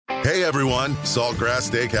Hey everyone, Saltgrass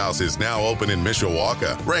Steakhouse is now open in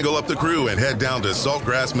Mishawaka. Wrangle up the crew and head down to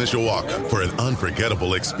Saltgrass Mishawaka for an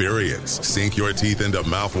unforgettable experience. Sink your teeth into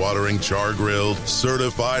mouth-watering char-grilled,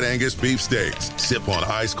 certified Angus beef steaks. Sip on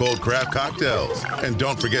ice-cold craft cocktails. And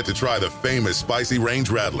don't forget to try the famous spicy range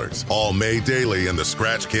rattlers, all made daily in the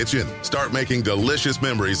Scratch Kitchen. Start making delicious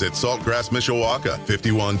memories at Saltgrass Mishawaka,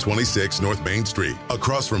 5126 North Main Street,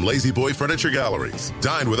 across from Lazy Boy Furniture Galleries.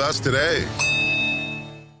 Dine with us today.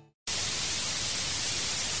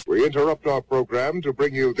 We interrupt our program to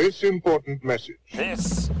bring you this important message.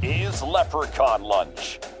 This is Leprechaun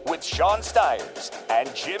Lunch with Sean Stiers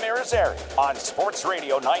and Jim Irizarry on Sports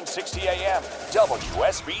Radio 960 AM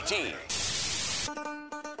WSBT.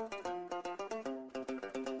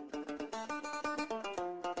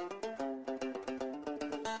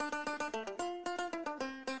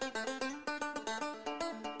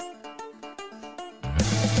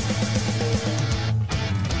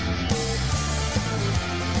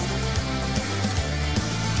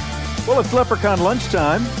 Well, it's Leprechaun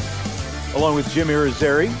Lunchtime, along with Jim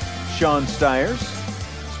Irizarry, Sean Stiers,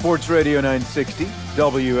 Sports Radio 960,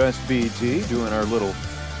 WSBT, doing our little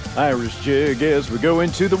Irish jig as we go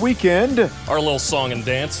into the weekend. Our little song and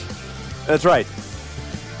dance. That's right.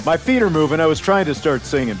 My feet are moving. I was trying to start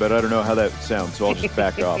singing, but I don't know how that sounds, so I'll just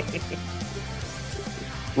back off.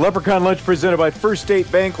 Leprechaun Lunch presented by First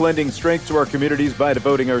State Bank, lending strength to our communities by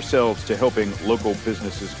devoting ourselves to helping local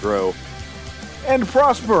businesses grow and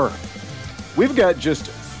prosper. We've got just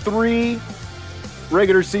 3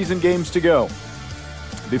 regular season games to go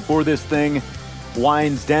before this thing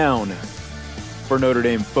winds down for Notre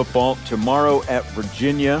Dame football. Tomorrow at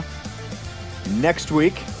Virginia. Next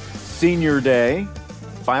week, Senior Day,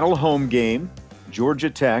 final home game, Georgia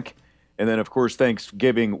Tech. And then, of course,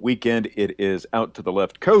 Thanksgiving weekend, it is out to the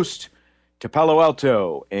left coast to Palo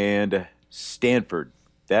Alto and Stanford.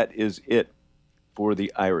 That is it for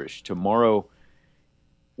the Irish. Tomorrow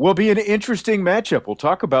will be an interesting matchup. We'll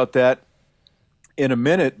talk about that in a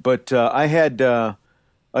minute. But I had a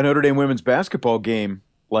Notre Dame women's basketball game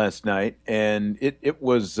last night, and it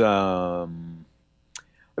was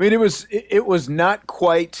it was not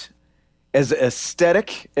quite as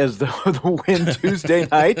aesthetic as the win Tuesday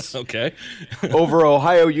nights Okay. over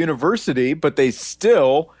Ohio University, but they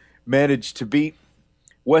still managed to beat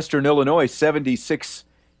Western Illinois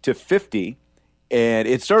 76-50. And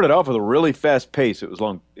it started off with a really fast pace. It was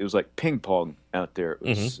long. It was like ping pong out there.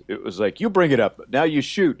 It was like, you bring it up, now you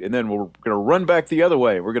shoot, and then we're going to run back the other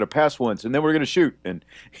way. We're going to pass once, and then we're going to shoot. And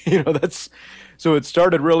so it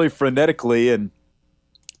started really frenetically and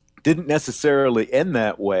didn't necessarily end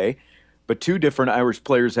that way. But 2 different Irish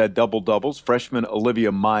players had double doubles. Freshman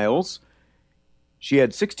Olivia Miles, she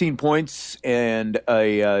had 16 points and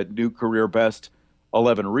a new career best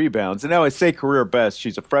 11 rebounds. And now I say career best,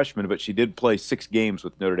 she's a freshman, but she did play 6 games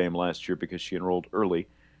with Notre Dame last year because she enrolled early.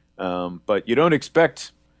 But you don't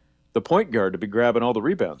expect the point guard to be grabbing all the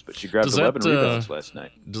rebounds, but she grabbed 11 rebounds last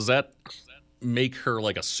night. Does that make her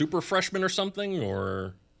like a super freshman or something,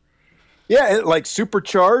 or? Yeah, like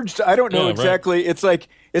supercharged. I don't know exactly. Right.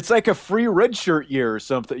 It's like a free redshirt year or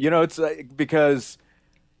something. You know, it's like, because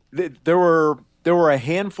there were a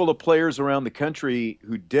handful of players around the country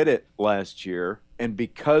who did it last year. And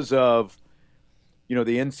because of, the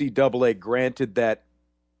NCAA granted that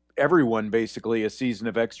everyone basically a season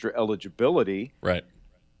of extra eligibility. Right.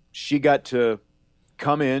 She got to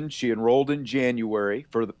come in. She enrolled in January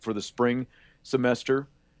for the spring semester,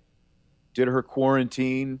 did her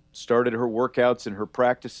quarantine, started her workouts and her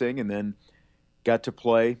practicing, and then got to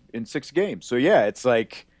play in 6 games. So, yeah, it's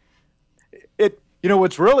like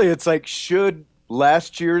it's like, should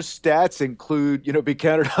last year's stats include, be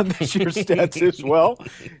counted on this year's stats as well?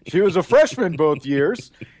 She was a freshman both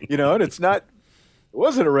years, and it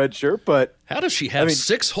wasn't a red shirt, but how does she have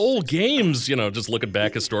 6 whole games, just looking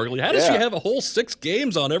back historically? How does she have a whole 6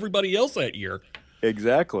 games on everybody else that year?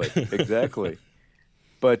 Exactly.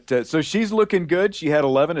 But so she's looking good. She had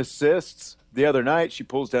 11 assists the other night. She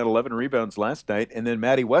pulls down 11 rebounds last night. And then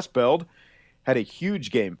Maddie Westbeld had a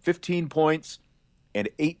huge game, 15 points and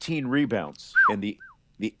 18 rebounds. And the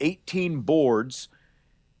 18 boards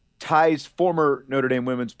ties former Notre Dame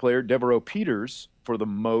women's player Devereaux Peters for the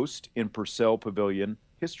most in Purcell Pavilion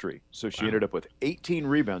history. So she ended up with 18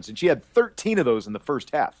 rebounds, and she had 13 of those in the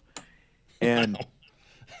first half. And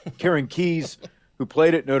Karen Keys, who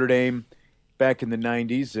played at Notre Dame back in the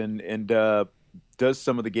 90s and does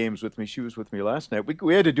some of the games with me. She was with me last night.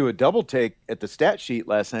 We had to do a double take at the stat sheet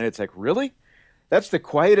last night. It's like, really? That's the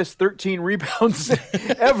quietest 13 rebounds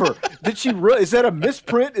ever. Did she really? Is that a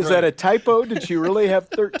misprint? Is that a typo? Did she really have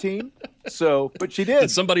 13? So, but she did.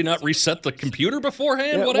 Did somebody not reset the computer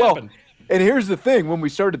beforehand? Yeah, what happened? And here's the thing. When we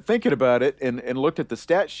started thinking about it and looked at the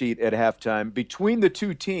stat sheet at halftime, between the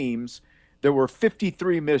two teams, there were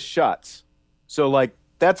 53 missed shots. So, like,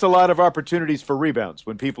 that's a lot of opportunities for rebounds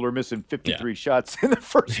when people are missing 53 shots in the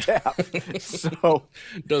first half. So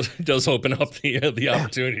does open up the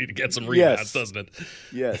opportunity to get some rebounds, doesn't it?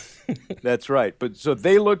 Yes, that's right. But so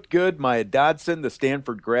they looked good. Maya Dodson, the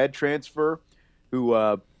Stanford grad transfer, who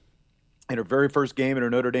in her very first game in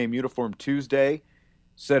her Notre Dame uniform Tuesday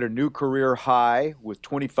set a new career high with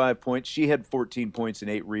 25 points. She had 14 points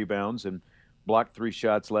and 8 rebounds and blocked 3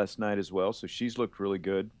 shots last night as well. So she's looked really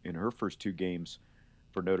good in her first 2 games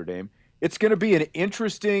for Notre Dame. It's going to be an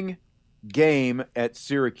interesting game at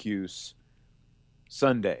Syracuse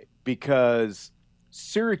Sunday because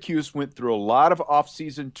Syracuse went through a lot of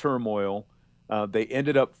offseason turmoil. They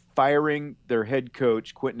ended up firing their head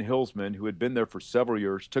coach, Quentin Hillsman, who had been there for several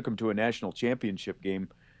years, took him to a national championship game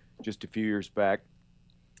just a few years back.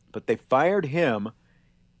 But they fired him,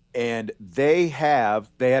 and they had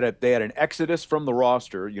an exodus from the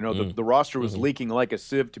roster. You know, the roster was leaking like a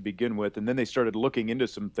sieve to begin with, and then they started looking into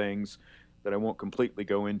some things that I won't completely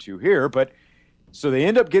go into here. But so they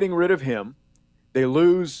end up getting rid of him. They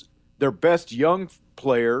lose their best young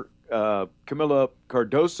player, Camila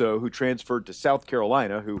Cardoso, who transferred to South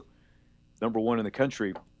Carolina, who number 1 in the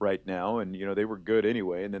country right now, and you know they were good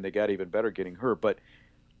anyway, and then they got even better getting her. But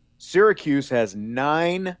Syracuse has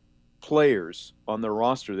 9 players on their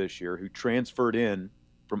roster this year who transferred in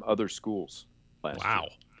from other schools last year. Wow.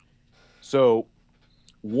 So,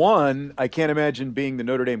 one, I can't imagine being the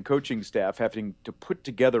Notre Dame coaching staff having to put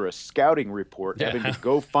together a scouting report, having to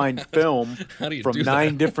go find film from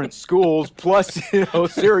 9 different schools, plus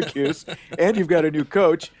Syracuse, and you've got a new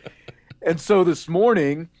coach. And so this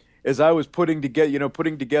morning, as I was putting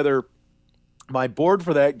together my board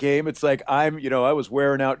for that game, it's like I was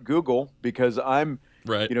wearing out Google because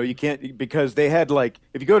right. You can't, because they had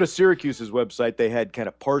if you go to Syracuse's website, they had kind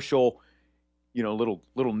of partial, little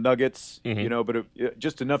nuggets, but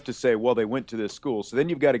just enough to say, well, they went to this school. So then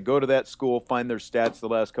you've got to go to that school, find their stats the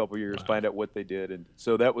last couple of years, find out what they did. And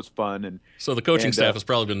so that was fun. And so the coaching staff has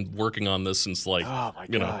probably been working on this since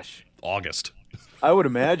August. I would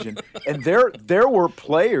imagine. And there were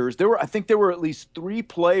players, I think there were at least 3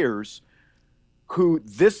 players who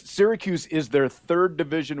this Syracuse is their 3rd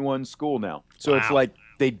Division I school now. So It's like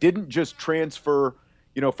they didn't just transfer,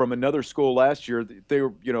 from another school last year. They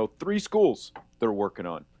were, 3 schools they're working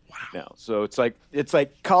on now. So it's like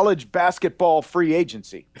college basketball free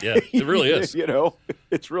agency. Yeah, it really is.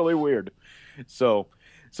 It's really weird. So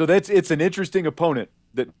it's an interesting opponent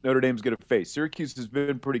that Notre Dame's going to face. Syracuse has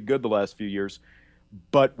been pretty good the last few years,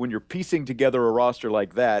 but when you're piecing together a roster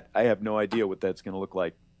like that, I have no idea what that's going to look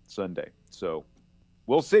like Sunday. So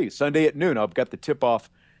we'll see. Sunday at noon, I've got the tip-off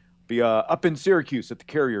up in Syracuse at the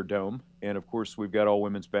Carrier Dome. And, of course, we've got all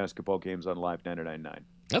women's basketball games on Live 99.9.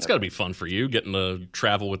 That's got to be fun for you, getting to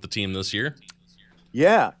travel with the team this year.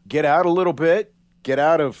 Yeah, get out a little bit. Get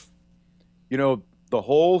out of, the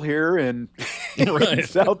hole here in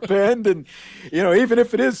South Bend. And, even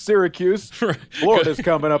if it is Syracuse, Florida's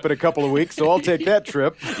coming up in a couple of weeks, so I'll take that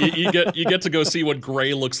trip. you get to go see what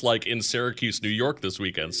gray looks like in Syracuse, New York this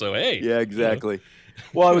weekend. So, hey. Yeah, exactly.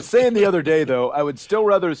 Well, I was saying the other day, though, I would still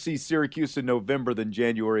rather see Syracuse in November than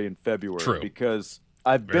January and February. True. Because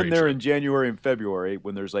I've been there in January and February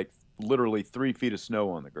when there's literally 3 feet of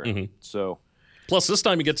snow on the ground. Mm-hmm. So, plus this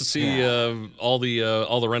time you get to see all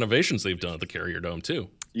the renovations they've done at the Carrier Dome too.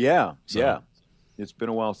 Yeah, yeah. It's been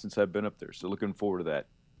a while since I've been up there, so looking forward to that.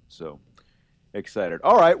 So excited.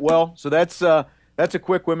 All right, well, so that's a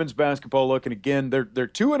quick women's basketball look, and again, they're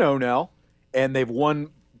 2-0 now, and they've won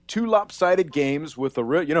 2 lopsided games with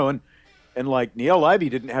and like Niele Ivey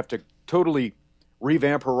didn't have to totally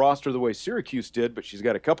revamp her roster the way Syracuse did, but she's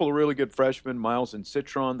got a couple of really good freshmen, Miles and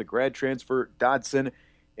Citron, the grad transfer, Dodson,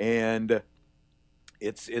 and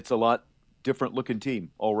it's a lot different looking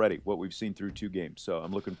team already, what we've seen through 2 games. So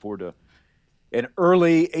I'm looking forward to an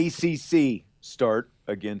early ACC start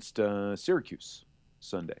against Syracuse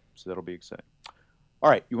Sunday. So that'll be exciting. All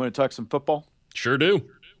right, you want to talk some football? Sure do.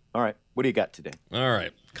 All right, what do you got today? All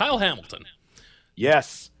right, Kyle Hamilton.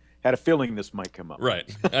 Yes, had a feeling this might come up. Right,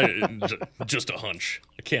 just a hunch.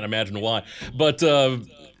 I can't imagine why. But,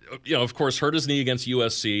 of course, hurt his knee against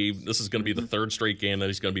USC. This is going to be the 3rd straight game that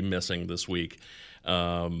he's going to be missing this week.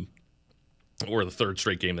 Or the 3rd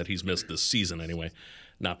straight game that he's missed this season anyway.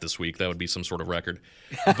 Not this week. That would be some sort of record.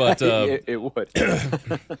 But it would.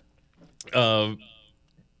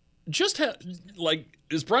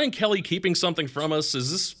 is Brian Kelly keeping something from us?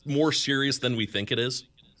 Is this more serious than we think it is?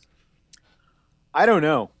 I don't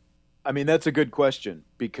know. I mean, that's a good question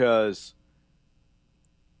because,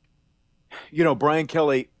 Brian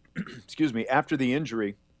Kelly, excuse me, after the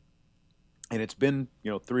injury, and it's been,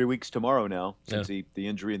 3 weeks tomorrow now since the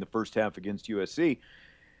injury in the first half against USC.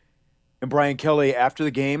 And Brian Kelly, after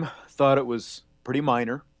the game, thought it was pretty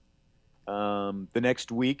minor. The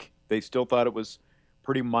next week, they still thought it was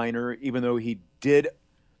pretty minor, even though he did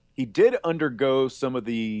undergo some of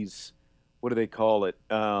these, what do they call it?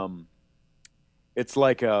 It's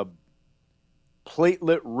like a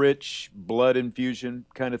platelet-rich blood infusion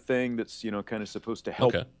kind of thing that's, kind of supposed to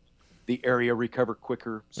help the area recover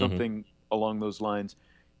quicker, something along those lines.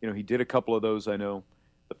 He did a couple of those, I know,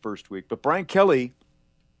 the first week. But Brian Kelly,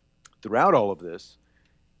 throughout all of this,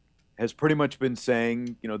 has pretty much been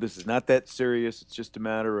saying, this is not that serious. It's just a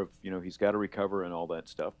matter of, he's got to recover and all that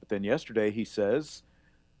stuff. But then yesterday he says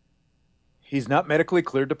he's not medically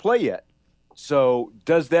cleared to play yet. So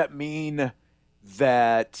does that mean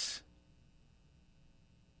that,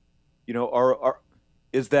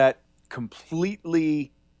 is that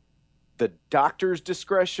completely the doctor's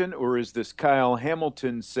discretion, or is this Kyle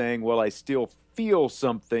Hamilton saying, well, I still feel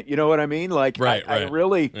something? You know what I mean? Like, right. I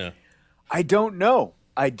really, I don't know.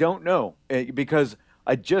 Because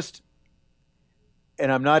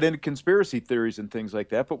and I'm not into conspiracy theories and things like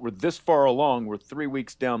that, but we're this far along. We're 3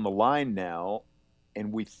 weeks down the line now,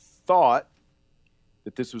 and we thought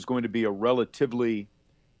that this was going to be a relatively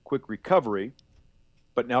quick recovery,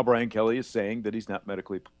 but now Brian Kelly is saying that he's not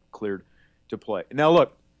medically cleared to play. Now,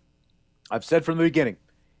 look, I've said from the beginning,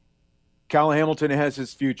 Kyle Hamilton has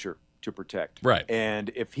his future to protect. Right.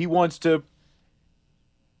 And if he wants to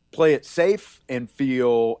play it safe and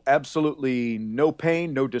feel absolutely no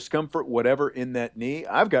pain, no discomfort, whatever in that knee,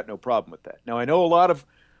 I've got no problem with that. Now, I know a lot of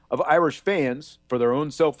Irish fans, for their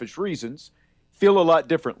own selfish reasons, feel a lot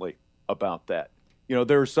differently about that.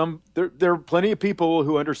 There are plenty of people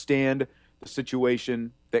who understand the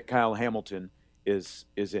situation that Kyle Hamilton is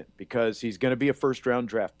in, because he's going to be a first-round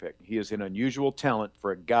draft pick. He is an unusual talent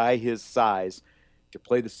for a guy his size to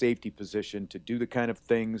play the safety position, to do the kind of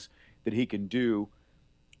things that he can do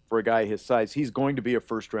for a guy his size. He's going to be a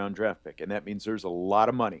first-round draft pick, and that means there's a lot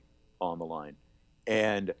of money on the line.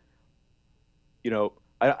 And,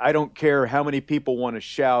 I don't care how many people want to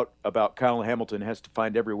shout about Kyle Hamilton has to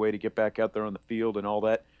find every way to get back out there on the field and all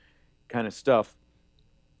that kind of stuff.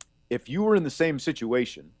 If you were in the same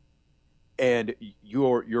situation and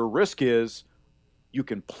your risk is you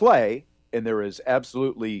can play and there is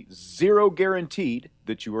absolutely zero guaranteed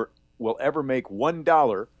that you will ever make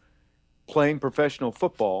 $1 playing professional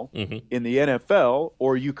football in the NFL,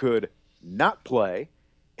 or you could not play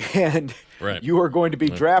and you are going to be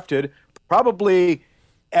drafted probably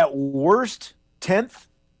at worst 10th,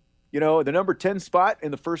 the number 10 spot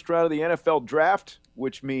in the first round of the NFL draft,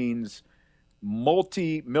 which means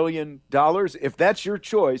multi-million dollars. If that's your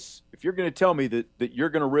choice, if you're going to tell me that you're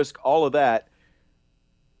going to risk all of that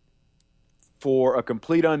for a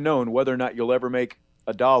complete unknown whether or not you'll ever make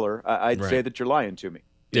 $1, I'd say that you're lying to me.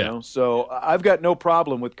 You know? So I've got no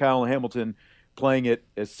problem with Kyle Hamilton playing it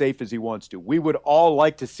as safe as he wants to. We would all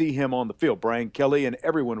like to see him on the field. Brian Kelly and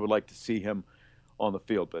everyone would like to see him on the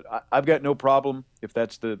field. But I've got no problem if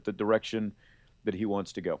that's the direction that he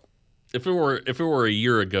wants to go. If it were a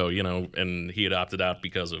year ago, and he had opted out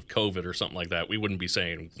because of COVID or something like that, we wouldn't be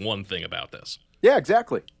saying one thing about this. Yeah,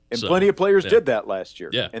 exactly. And plenty of players did that last year.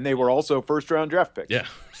 Yeah. And they were also first-round draft picks. Yeah.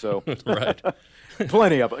 So right.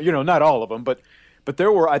 Plenty of them. Not all of them, but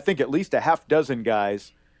there were, I think, at least a half dozen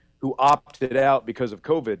guys who opted out because of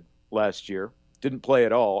COVID last year, didn't play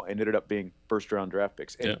at all, and ended up being first-round draft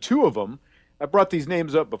picks. And two of them, I brought these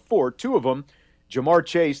names up before, two of them, Jamar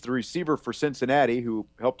Chase, the receiver for Cincinnati, who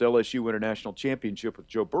helped LSU win a national championship with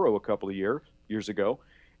Joe Burrow a couple of years ago,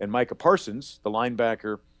 and Micah Parsons, the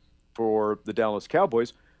linebacker for the Dallas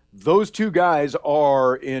Cowboys. Those two guys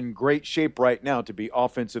are in great shape right now to be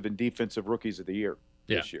offensive and defensive rookies of the year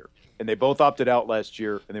this year. And they both opted out last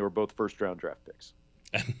year, and they were both first-round draft picks.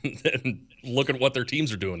 And look at what their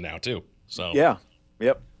teams are doing now, too. So yeah,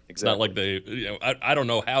 yep, exactly. It's not like they I don't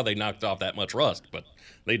know how they knocked off that much rust, but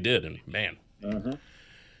they did, and man.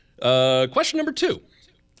 Question number 2.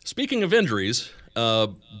 Speaking of injuries,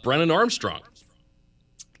 Brennan Armstrong.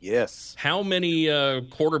 Yes. How many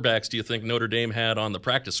quarterbacks do you think Notre Dame had on the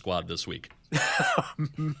practice squad this week?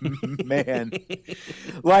 Man.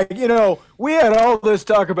 We had all this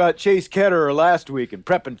talk about Chase Ketterer last week and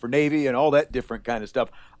prepping for Navy and all that different kind of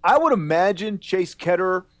stuff. I would imagine Chase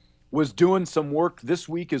Ketterer was doing some work this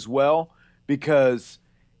week as well, because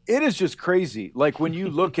It is just crazy. Like when you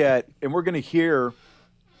look at, and we're going to hear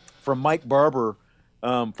from Mike Barber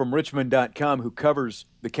from Richmond.com, who covers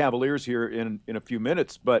the Cavaliers here in a few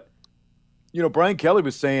minutes. But, Brian Kelly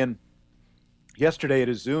was saying yesterday at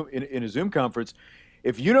his Zoom in a Zoom conference,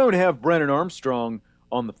 if you don't have Brennan Armstrong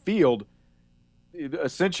on the field,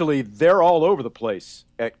 essentially they're all over the place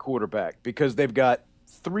at quarterback because they've got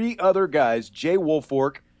three other guys, Jay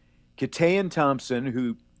Woolfolk, Katayan Thompson,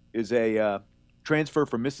 who is a transfer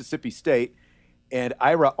from Mississippi State, and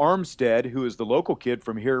Ira Armstead, who is the local kid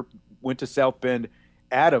from here, went to South Bend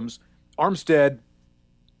Adams. Armstead,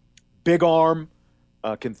 big arm,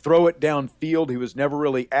 can throw it downfield. He was never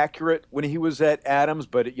really accurate when he was at Adams,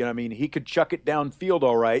 but he could chuck it downfield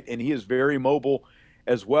all right, and he is very mobile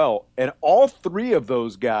as well. And all three of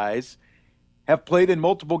those guys have played in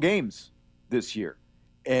multiple games this year.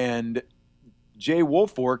 And Jay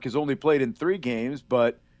Woolfolk has only played in 3 games,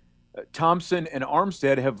 but Thompson and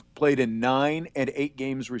Armstead have played in 9 and 8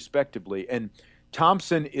 games respectively. And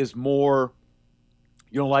Thompson is more,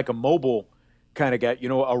 like a mobile kind of guy,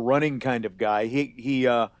 a running kind of guy.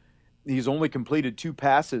 He's only completed 2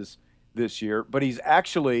 passes this year, but he's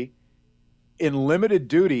actually in limited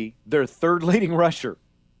duty their 3rd leading rusher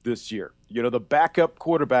this year. The backup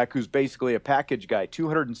quarterback who's basically a package guy,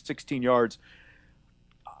 216 yards.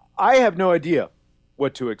 I have no idea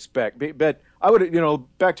what to expect, but I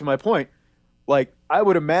would, back to my point, like I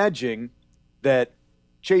would imagine that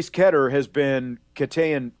Chase Ketter has been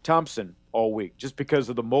Katayan Thompson all week just because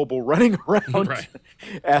of the mobile running around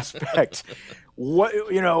aspect.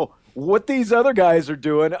 What these other guys are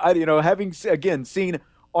doing, having again seen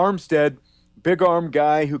Armstead, big arm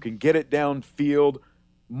guy who can get it downfield,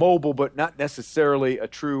 mobile but not necessarily a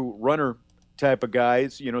true runner type of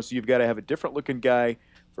guys, so you've got to have a different looking guy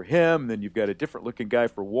for him, then you've got a different looking guy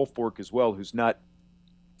for Woolfolk as well, who's not,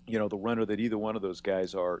 the runner that either one of those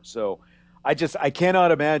guys are. So I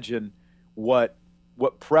cannot imagine what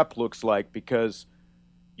prep looks like, because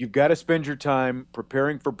you've got to spend your time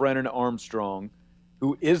preparing for Brennan Armstrong,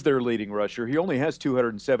 who is their leading rusher. He only has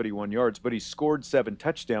 271 yards, but he's scored 7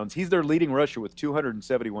 touchdowns. He's their leading rusher with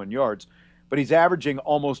 271 yards, but he's averaging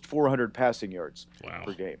almost 400 passing yards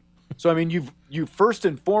per game. So, you first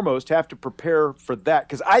and foremost have to prepare for that,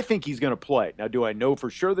 because I think he's going to play. Now, do I know for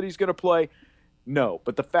sure that he's going to play? No.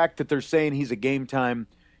 But the fact that they're saying he's a game-time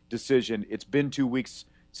decision, it's been 2 weeks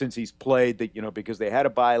since he's played, that because they had a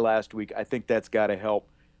bye last week, I think that's got to help.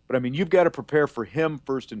 But, you've got to prepare for him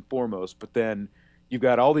first and foremost, but then you've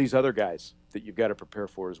got all these other guys that you've got to prepare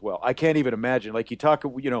for as well. I can't even imagine. Like you talk,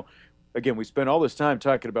 again, we spent all this time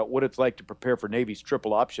talking about what it's like to prepare for Navy's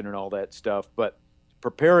triple option and all that stuff, but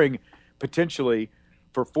preparing potentially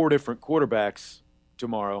for 4 different quarterbacks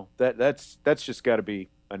tomorrow, that's just got to be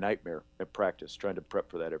a nightmare at practice, trying to prep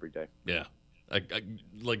for that every day. Yeah. I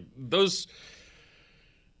like those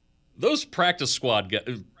practice squad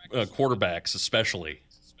quarterbacks especially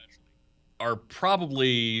are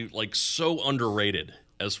probably like so underrated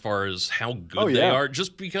as far as how good they are,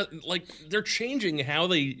 just because like they're changing how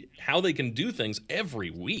they can do things every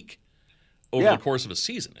week over the course of a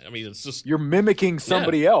season. It's just you're mimicking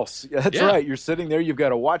somebody else. That's right. You're sitting there, you've got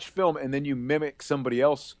to watch film, and then you mimic somebody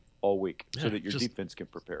else all week so that your defense can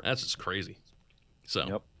prepare. That's just crazy.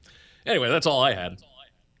 So anyway, that's all I had.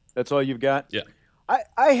 That's all you've got? Yeah.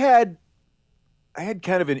 I had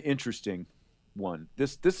kind of an interesting one.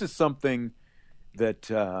 This is something that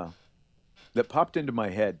popped into my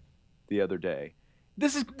head the other day.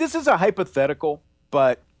 This is a hypothetical,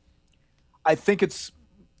 but I think it's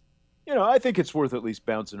worth at least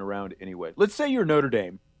bouncing around anyway. Let's say you're Notre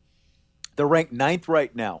Dame. They're ranked 9th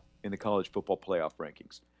right now in the college football playoff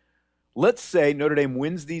rankings. Let's say Notre Dame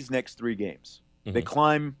wins these next 3 games. Mm-hmm. They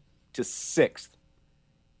climb to 6th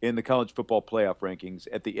in the college football playoff rankings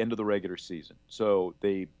at the end of the regular season. So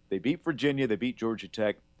they beat Virginia, they beat Georgia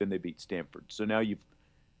Tech, then they beat Stanford. So now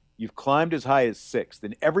you've climbed as high as 6th,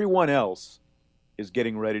 and everyone else is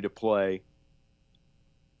getting ready to play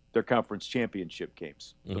their conference championship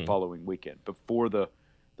games the following weekend before the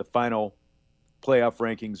final playoff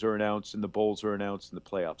rankings are announced and the bowls are announced and the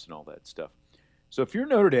playoffs and all that stuff. So if you're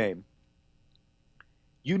Notre Dame,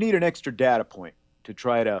 you need an extra data point to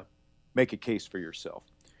try to make a case for yourself.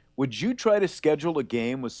 Would you try to schedule a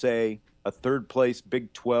game with, say, a 3rd place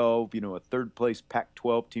Big 12, a 3rd place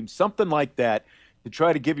Pac-12 team, something like that, to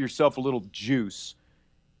try to give yourself a little juice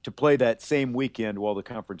to play that same weekend while the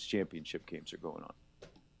conference championship games are going on?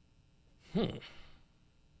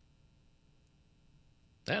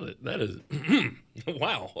 That is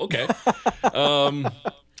wow. Okay.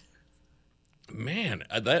 Man,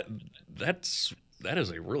 that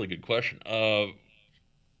is a really good question.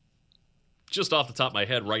 just off the top of my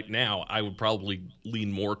head right now, I would probably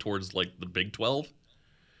lean more towards like the Big 12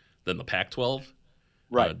 than the Pac-12.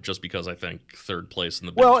 Right. Just because I think third place in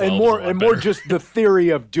the Big 12 and is more a lot and more better. just the theory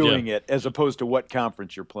of doing it as opposed to what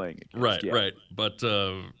conference you're playing against. Right, Yeah. right. But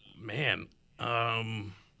man,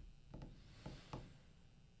 I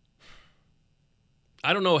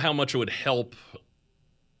don't know how much it would help.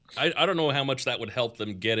 I don't know how much that would help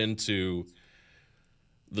them get into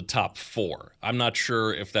the top 4. I'm not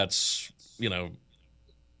sure if that's, now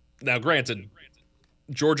granted,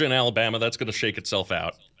 Georgia and Alabama, that's going to shake itself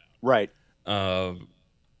out. Right.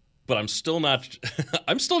 But I'm still not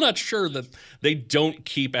sure that they don't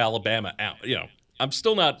keep Alabama out. I'm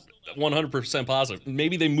still not 100% positive.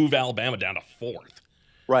 Maybe they move Alabama down to 4th.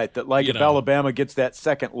 Right. That if Alabama gets that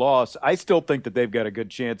second loss, I still think that they've got a good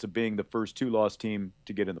chance of being the first 2-loss team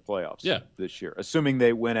to get in the playoffs this year, assuming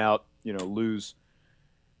they win out, lose,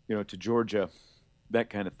 to Georgia, that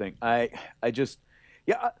kind of thing. I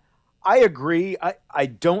agree. I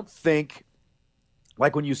don't think,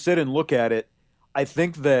 like when you sit and look at it, I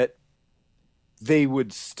think that they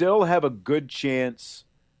would still have a good chance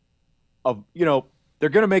of, they're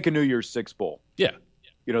going to make a New Year's Six bowl. Yeah.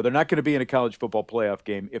 They're not going to be in a college football playoff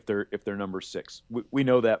game if they're number 6. We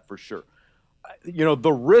know that for sure.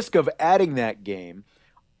 The risk of adding that game,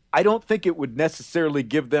 I don't think it would necessarily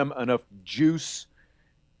give them enough juice,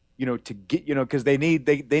 to get, because they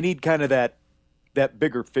need kind of that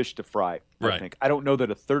bigger fish to fry. Right. I think. I don't know that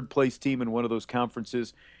a third place team in one of those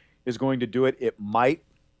conferences is going to do it. It might,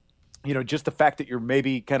 just the fact that you're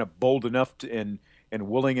maybe kind of bold enough and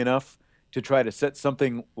willing enough to try to set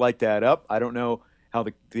something like that up. I don't know how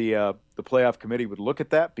the playoff committee would look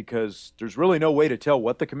at that, because there's really no way to tell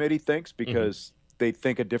what the committee thinks, because they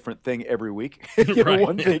think a different thing every week.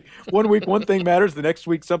 Right. One week one thing matters, the next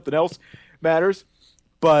week something else matters.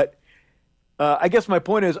 But I guess my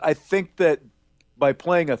point is, I think that by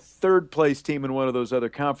playing a third place team in one of those other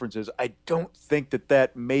conferences, I don't think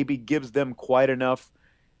that maybe gives them quite enough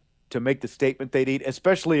to make the statement they need,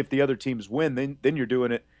 especially if the other teams win, then you're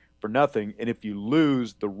doing it for nothing. And if you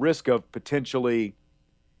lose, the risk of potentially,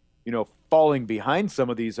 falling behind some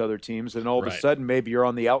of these other teams, and all of a sudden maybe you're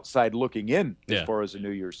on the outside looking in as far as a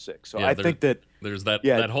New Year's Six. So I think that there's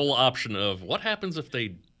that whole option of what happens if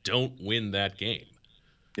they don't win that game.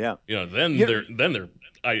 Yeah. Then they're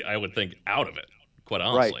I would think out of it, quite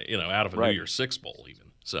honestly, out of a New Year's Six bowl even.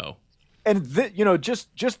 So, and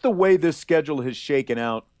just the way this schedule has shaken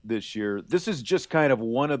out this year, this is just kind of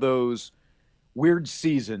one of those weird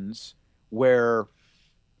seasons where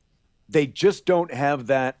they just don't have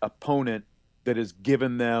that opponent that has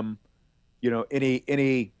given them,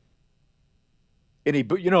 any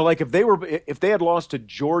like if they had lost to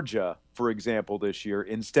Georgia, for example, this year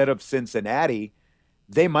instead of Cincinnati,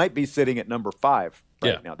 they might be sitting at number 5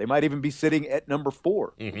 now. They might even be sitting at number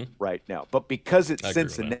 4 right now. But because it's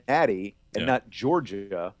Cincinnati and not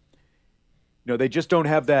Georgia, they just don't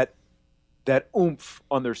have that oomph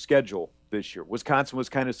on their schedule this year. Wisconsin was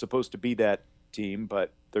kind of supposed to be that team,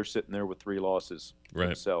 but they're sitting there with 3 losses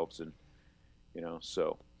themselves, and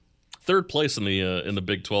so. Third place in the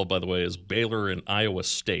Big 12, by the way, is Baylor and Iowa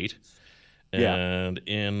State, and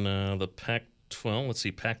in the Pac-12, let's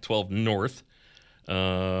see, Pac-12 North,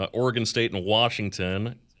 Oregon State and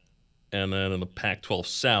Washington, and then in the Pac-12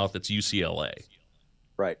 South, it's UCLA.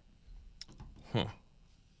 Right. Huh.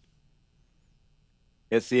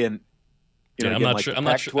 It's in. I'm not sure. I'm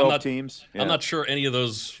not sure. Teams. I'm not sure any of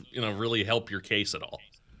those, really help your case at all.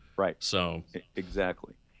 Right. So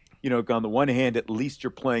exactly. On the one hand, at least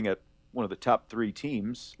you're playing at one of the top 3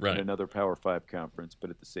 teams in another Power 5 conference,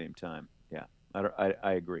 but at the same time, I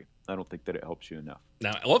agree. I don't think that it helps you enough.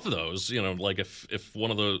 Now, of those, like if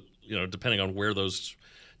one of the, depending on where those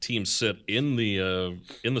teams sit in the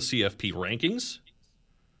CFP rankings.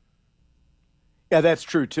 Yeah, that's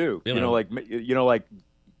true too. Like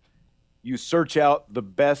you search out the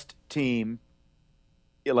best team,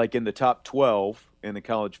 like in the top 12 in the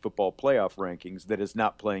college football playoff rankings, that is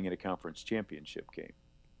not playing in a conference championship game.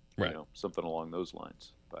 Right. Something along those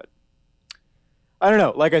lines. But I don't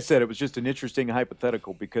know. Like I said, it was just an interesting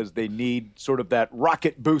hypothetical, because they need sort of that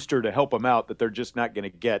rocket booster to help them out that they're just not going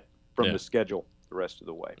to get from the schedule the rest of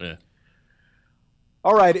the way. Yeah.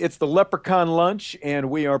 All right, it's the Leprechaun Lunch,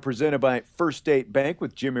 and we are presented by First State Bank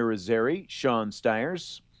with Jimmy Rosari, Sean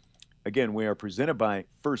Stiers. Again, we are presented by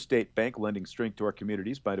First State Bank, lending strength to our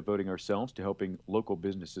communities by devoting ourselves to helping local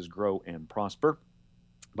businesses grow and prosper.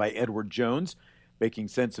 By Edward Jones, making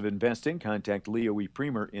sense of investing. Contact Leo E.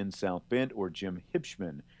 Premer in South Bend or Jim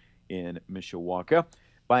Hipschman in Mishawaka.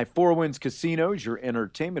 By Four Winds Casinos, your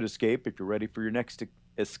entertainment escape. If you're ready for your next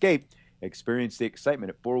escape, Experience the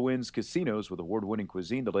excitement at Four Winds Casinos with award-winning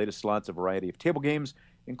cuisine, the latest slots, a variety of table games,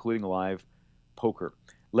 including live poker.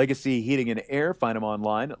 Legacy Heating and Air, find them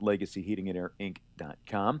online at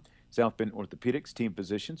legacyheatingandairinc.com. South Bend Orthopedics, team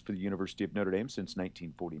physicians for the University of Notre Dame since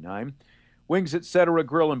 1949. Wings Etc.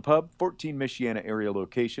 Grill and Pub, 14 Michiana area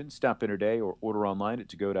locations. Stop in today or order online at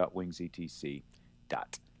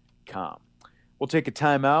togo.wingsetc.com. We'll take a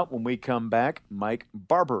timeout. When we come back, Mike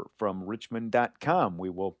Barber from Richmond.com.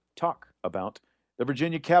 We will talk about the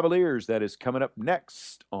Virginia Cavaliers. That is coming up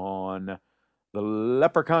next on the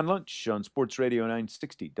Leprechaun Lunch on Sports Radio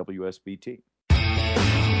 960 WSBT.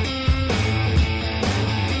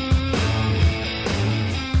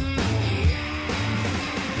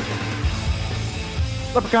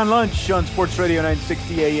 Leprechaun Lunch on Sports Radio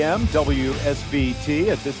 960 AM WSBT.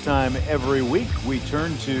 At this time every week, we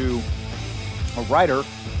turn to a writer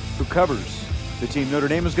who covers the team Notre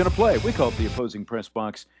Dame is going to play. We call it the Opposing Press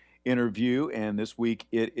Box Interview, and this week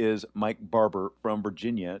it is Mike Barber from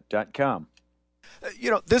Virginia.com.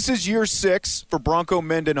 This is year 6 for Bronco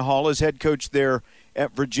Mendenhall as head coach there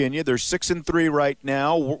at Virginia. They're 6-3 right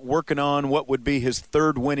now, working on what would be his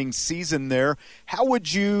 3rd winning season there. How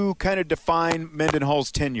would you kind of define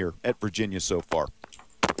Mendenhall's tenure at Virginia so far?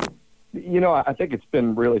 I think it's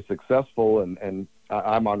been really successful, and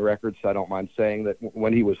I'm on record, so I don't mind saying that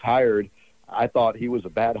when he was hired, I thought he was a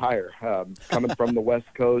bad hire. Coming from the West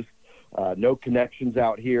Coast, no connections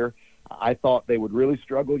out here. I thought they would really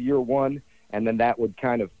struggle year 1, and then that would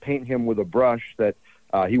kind of paint him with a brush that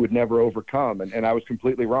he would never overcome. And I was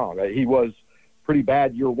completely wrong. He was pretty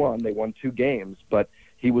bad year 1. They won 2 games, but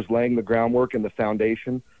he was laying the groundwork and the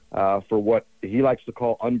foundation for what he likes to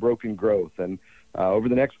call unbroken growth. And over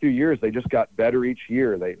the next few years, they just got better each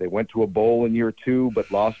year. They went to a bowl in year 2,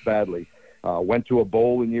 but lost badly. Went to a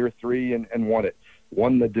bowl in year 3 and won it.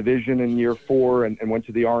 Won the division in year 4 and went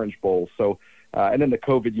to the Orange Bowl. So, and then the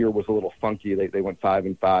COVID year was a little funky. They went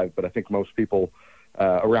 5-5, but I think most people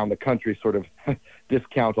around the country sort of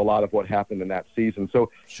discount a lot of what happened in that season. So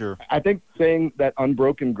sure. I think saying that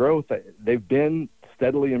unbroken growth, they've been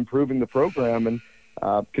steadily improving the program, and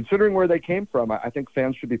considering where they came from, I think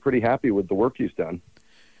fans should be pretty happy with the work he's done.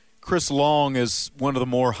 Chris Long is one of the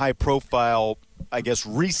more high-profile, I guess,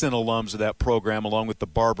 recent alums of that program, along with the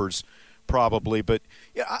Barbers, probably. But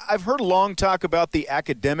yeah, I've heard Long talk about the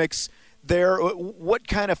academics there. What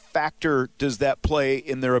kind of factor does that play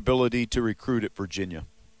in their ability to recruit at Virginia?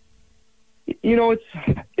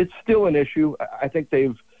 It's still an issue. I think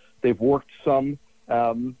they've worked some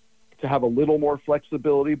to have a little more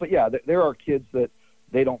flexibility. But, yeah, there are kids that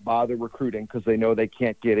they don't bother recruiting because they know they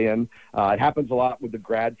can't get in. It happens a lot with the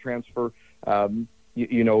grad transfer.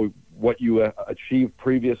 What you achieved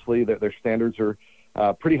previously, their standards are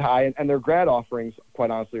pretty high, and their grad offerings,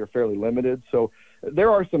 quite honestly, are fairly limited. So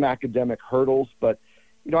there are some academic hurdles, but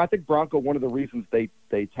I think Bronco, one of the reasons they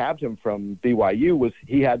tabbed him from BYU was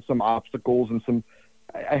he had some obstacles and some,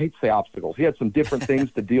 I hate to say obstacles, he had some different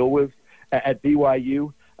things to deal with at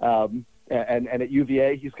BYU. And at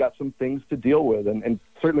UVA, he's got some things to deal with. And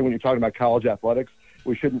certainly when you're talking about college athletics,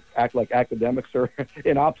 we shouldn't act like academics are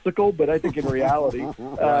an obstacle, but I think in reality,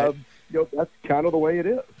 right. That's kind of the way it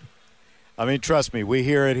is. I mean, trust me, we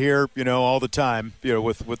hear it here, all the time,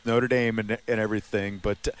 with Notre Dame and everything.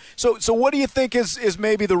 But so what do you think is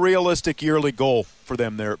maybe the realistic yearly goal for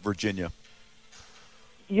them there at Virginia?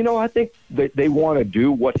 I think they want to do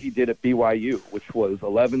what he did at BYU, which was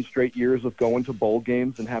 11 straight years of going to bowl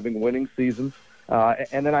games and having winning seasons.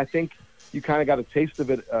 And then I think you kind of got a taste of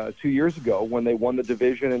it 2 years ago when they won the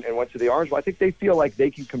division and went to the Orange Bowl. I think they feel like they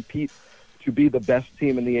can compete to be the best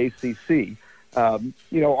team in the ACC.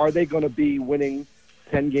 Are they going to be winning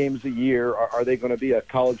 10 games a year? Are they going to be a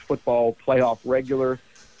college football playoff regular?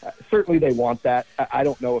 Certainly they want that. I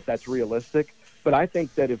don't know if that's realistic. But I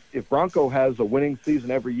think that if Bronco has a winning season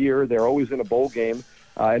every year, they're always in a bowl game,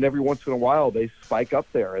 and every once in a while they spike up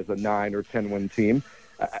there as a 9 or 10-win team.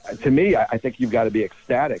 To me, I think you've got to be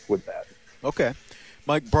ecstatic with that. Okay.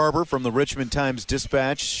 Mike Barber from the Richmond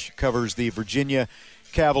Times-Dispatch covers the Virginia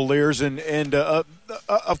Cavaliers. And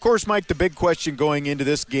of course, Mike, the big question going into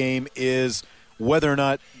this game is whether or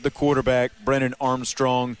not the quarterback, Brennan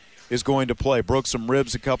Armstrong, is going to play. Broke some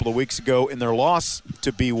ribs a couple of weeks ago in their loss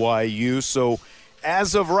to BYU. So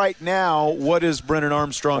as of right now, what is Brennan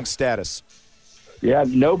Armstrong's status? Yeah,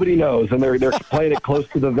 nobody knows, and they're playing it close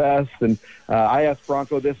to the vest. And I asked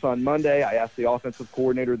Bronco this on Monday. I asked the offensive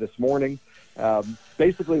coordinator this morning.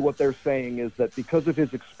 Basically what they're saying is that because of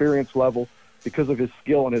his experience level, because of his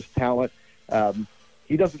skill and his talent,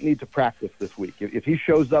 he doesn't need to practice this week. If he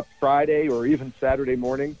shows up Friday or even Saturday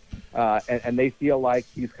morning and they feel like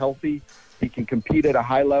he's healthy, he can compete at a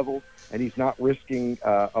high level, and he's not risking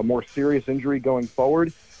a more serious injury going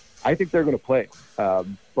forward, I think they're going to play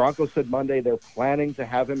him. Broncos said Monday they're planning to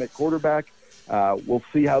have him at quarterback. We'll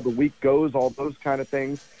see how the week goes, all those kind of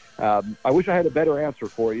things. I wish I had a better answer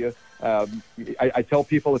for you. I tell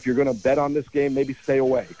people if you're going to bet on this game, maybe stay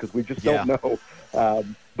away because we just don't know.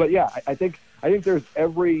 But yeah, I think there's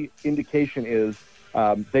every indication is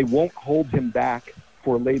they won't hold him back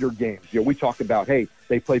for later games. We talked about, hey,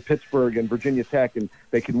 they play Pittsburgh and Virginia Tech and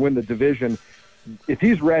they can win the division. If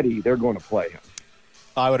he's ready, they're going to play him.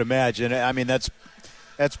 I would imagine. I mean, that's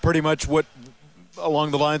pretty much what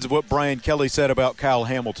along the lines of what Brian Kelly said about Kyle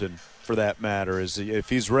Hamilton. For that matter, is if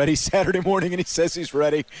he's ready Saturday morning and he says he's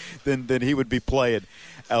ready, then he would be playing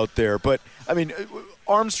out there. But I mean,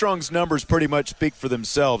 Armstrong's numbers pretty much speak for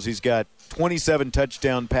themselves. He's got 27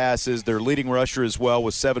 touchdown passes. Their leading rusher as well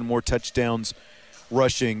with 7 more touchdowns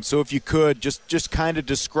rushing. So if you could just kind of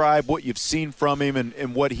describe what you've seen from him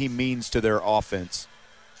and what he means to their offense.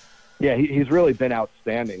 Yeah, he's really been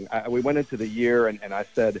outstanding. We went into the year and I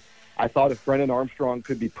said I thought if Brennan Armstrong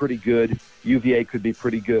could be pretty good, UVA could be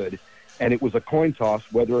pretty good. And it was a coin toss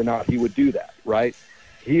whether or not he would do that, right?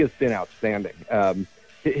 He has been outstanding.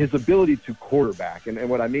 His ability to quarterback, and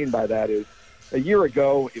what I mean by that is a year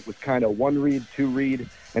ago it was kind of 1 read, 2 read,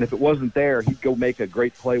 and if it wasn't there, he'd go make a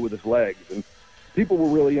great play with his legs. And people were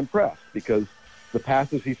really impressed because the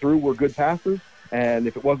passes he threw were good passes, and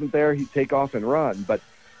if it wasn't there, he'd take off and run. But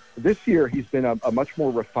this year he's been a much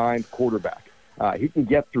more refined quarterback. He can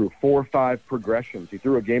get through 4 or 5 progressions. He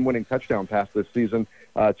threw a game-winning touchdown pass this season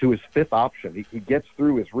to his 5th option. He gets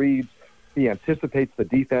through his reads. He anticipates the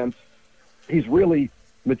defense. He's really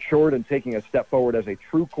matured and taking a step forward as a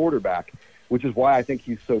true quarterback, which is why I think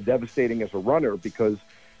he's so devastating as a runner because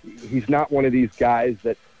he's not one of these guys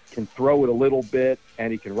that can throw it a little bit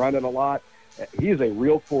and he can run it a lot. He is a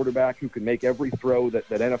real quarterback who can make every throw that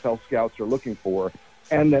NFL scouts are looking for.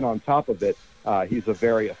 And then on top of it, he's a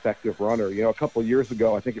very effective runner. A couple of years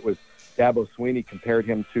ago, I think it was Dabo Swinney compared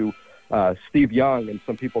him to Steve Young, and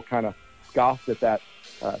some people kind of scoffed at that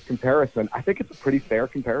comparison. I think it's a pretty fair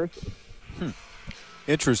comparison.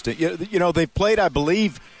 Interesting. They've played, I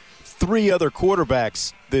believe, 3 other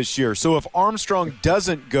quarterbacks this year. So if Armstrong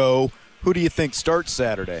doesn't go, who do you think starts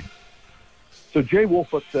Saturday? So Jay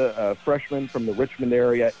Woolfolk's a freshman from the Richmond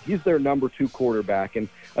area. He's their number 2 quarterback. And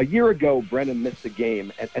a year ago, Brennan missed a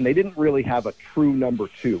game, and they didn't really have a true number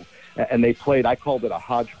 2. And they played, I called it a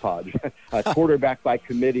hodgepodge, a quarterback by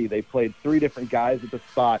committee. They played 3 different guys at the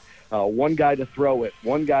spot, 1 guy to throw it,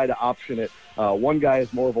 1 guy to option it, 1 guy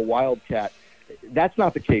is more of a wildcat. That's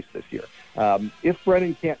not the case this year. If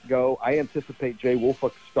Brennan can't go, I anticipate Jay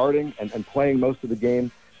Woolfolk starting and playing most of the game.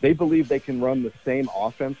 They believe they can run the same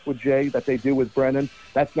offense with Jay that they do with Brennan.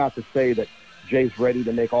 That's not to say that Jay's ready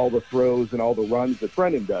to make all the throws and all the runs that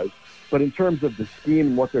Brennan does. But in terms of the scheme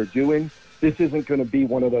and what they're doing, this isn't going to be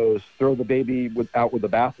one of those throw the baby out with the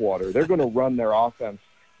bathwater. They're going to run their offense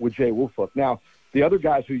with Jay Woolfolk. Now, the other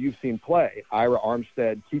guys who you've seen play, Ira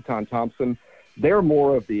Armstead, Keaton Thompson, they're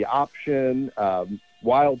more of the option,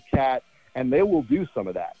 wildcat, and they will do some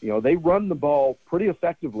of that. They run the ball pretty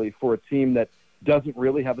effectively for a team that doesn't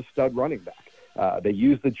really have a stud running back. They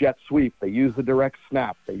use the jet sweep. They use the direct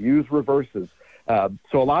snap. They use reverses.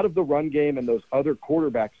 So a lot of the run game and those other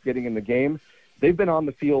quarterbacks getting in the game, they've been on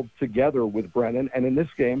the field together with Brennan, and in this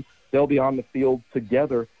game, they'll be on the field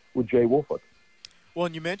together with Jay Woolfolk. Well,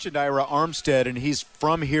 and you mentioned Ira Armstead, and he's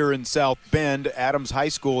from here in South Bend, Adams High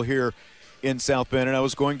School here in South Bend, and I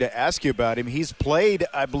was going to ask you about him. He's played,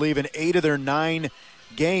 I believe, in 8 of their 9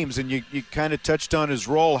 games, and you kind of touched on his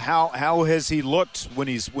role. How has he looked when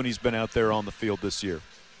he's been out there on the field this year?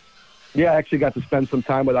 Yeah, I actually got to spend some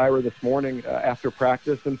time with Ira this morning after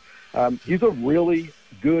practice, and he's a really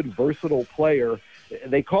good, versatile player.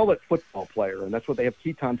 They call it football player, and that's what they have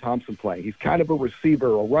Keaton Thompson playing. He's kind of a receiver,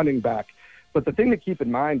 a running back. But the thing to keep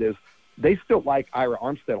in mind is they still like Ira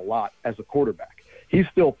Armstead a lot as a quarterback. He's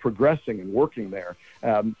still progressing and working there.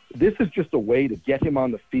 This is just a way to get him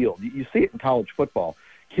on the field. You see it in college football.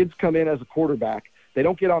 Kids come in as a quarterback. They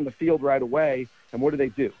don't get on the field right away, and what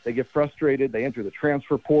do? They get frustrated. They enter the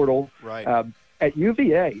transfer portal. Right. At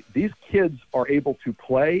UVA, these kids are able to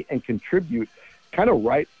play and contribute kind of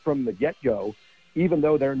right from the get-go, even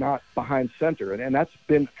though they're not behind center. And that's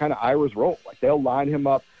been kind of Ira's role. Like, they'll line him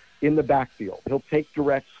up in the backfield. He'll take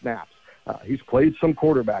direct snaps. He's played some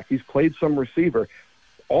quarterback. He's played some receiver.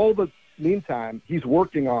 All the meantime, he's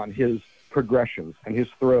working on his progressions and his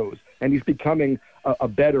throws, and he's becoming a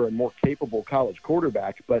better and more capable college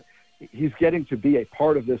quarterback. But he's getting to be a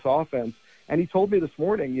part of this offense. And he told me this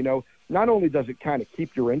morning, not only does it kind of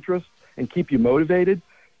keep your interest and keep you motivated,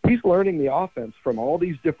 he's learning the offense from all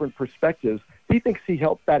these different perspectives. He thinks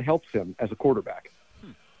that helps him as a quarterback.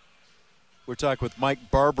 We're talking with Mike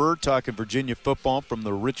Barber, talking Virginia football from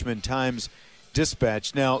the Richmond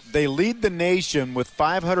Times-Dispatch. Now, they lead the nation with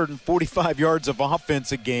 545 yards of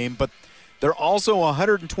offense a game, but they're also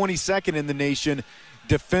 122nd in the nation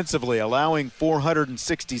defensively, allowing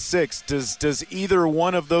 466. Does either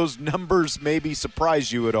one of those numbers maybe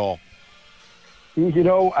surprise you at all? You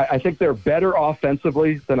know, I think they're better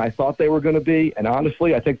offensively than I thought they were going to be. And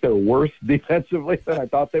honestly, I think they're worse defensively than I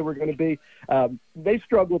thought they were going to be. They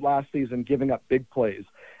struggled last season giving up big plays,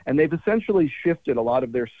 and they've essentially shifted a lot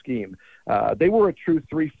of their scheme. They were a true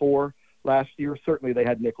 3-4 last year. Certainly they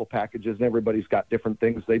had nickel packages, and everybody's got different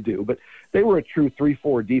things they do. But they were a true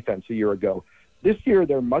 3-4 defense a year ago. This year,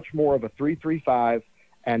 they're much more of a 3-3-5,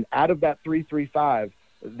 and out of that 3-3-5,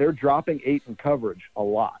 they're dropping 8 in coverage a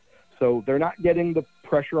lot. So they're not getting the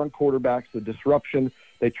pressure on quarterbacks, the disruption.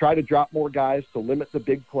 They try to drop more guys to limit the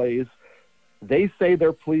big plays. They say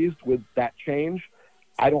they're pleased with that change.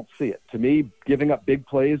 I don't see it. To me, giving up big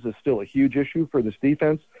plays is still a huge issue for this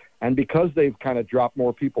defense. And because they've kind of dropped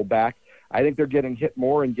more people back, I think they're getting hit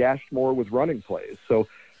more and gashed more with running plays. So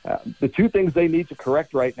the two things they need to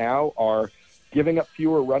correct right now are giving up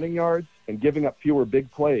fewer running yards and giving up fewer big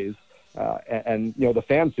plays. And you know, the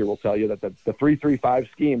fans here will tell you that the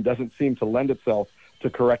 3-3-5 scheme doesn't seem to lend itself to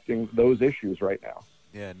correcting those issues right now.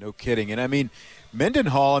 Yeah, no kidding. And I mean,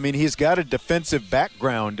 Mendenhall, he's got a defensive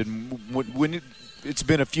background, and when it's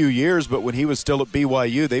been a few years, but when he was still at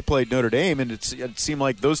BYU, they played Notre Dame, and it seemed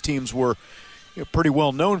like those teams were pretty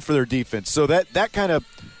well known for their defense. So that kind of,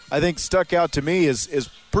 I think, stuck out to me is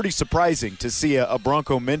pretty surprising to see a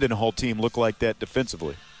Bronco Mendenhall team look like that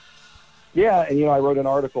defensively. Yeah, and, I wrote an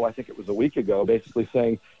article, I think it was a week ago, basically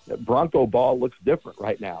saying that Bronco ball looks different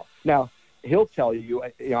right now. Now, he'll tell you,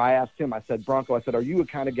 I asked him, I said, Bronco, are you a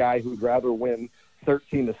kind of guy who'd rather win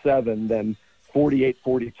 13-7 than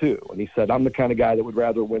 48-42? And he said, I'm the kind of guy that would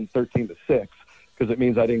rather win 13-6 because it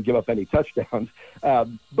means I didn't give up any touchdowns.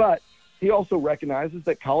 But he also recognizes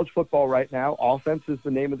that college football right now, offense is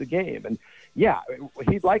the name of the game. And, yeah,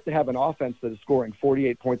 he'd like to have an offense that is scoring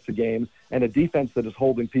 48 points a game and a defense that is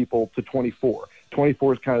holding people to 24.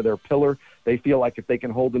 24 is kind of their pillar. They feel like if they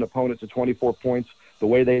can hold an opponent to 24 points, the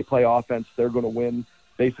way they play offense, they're going to win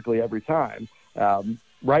basically every time.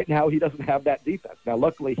 Right now, he doesn't have that defense. Now,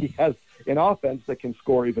 luckily, he has an offense that can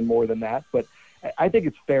score even more than that. But I think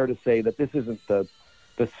it's fair to say that this isn't the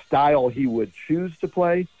style he would choose to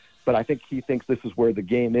play, but I think he thinks this is where the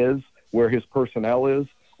game is, where his personnel is,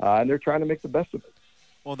 and they're trying to make the best of it.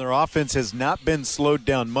 Well, their offense has not been slowed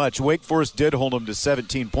down much. Wake Forest did hold them to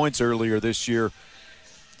 17 points earlier this year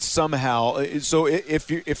somehow. So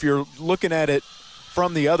if you're looking at it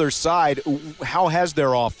from the other side, how has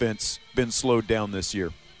their offense been slowed down this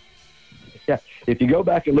year? Yeah, if you go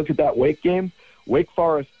back and look at that Wake game, Wake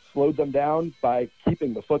Forest slowed them down by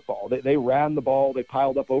keeping the football. They ran the ball. They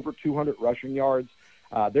piled up over 200 rushing yards.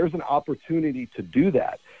 There's an opportunity to do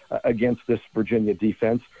that against this Virginia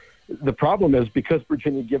defense. The problem is because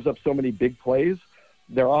Virginia gives up so many big plays,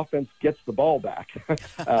 their offense gets the ball back.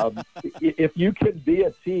 If you can be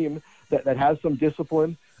a team that has some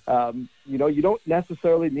discipline, you don't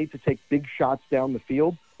necessarily need to take big shots down the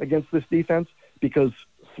field against this defense because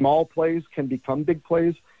small plays can become big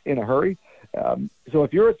plays in a hurry. So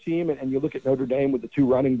if you're a team and you look at Notre Dame with the two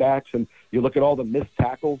running backs and you look at all the missed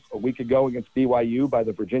tackles a week ago against BYU by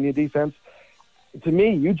the Virginia defense, to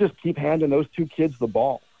me, you just keep handing those two kids the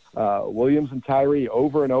ball, Williams and Tyree,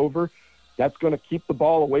 over and over. That's going to keep the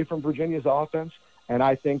ball away from Virginia's offense. And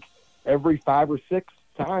I think every 5 or 6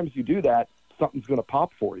 times you do that, something's going to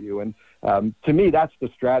pop for you. And to me, that's the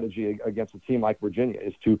strategy against a team like Virginia,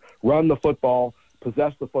 is to run the football,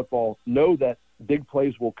 possess the football, know that big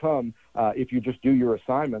plays will come if you just do your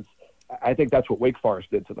assignments. I think that's what Wake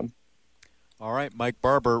Forest did to them. All right, Mike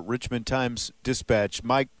Barber, Richmond Times-Dispatch.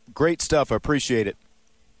 Mike, great stuff. I appreciate it.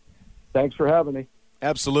 Thanks for having me.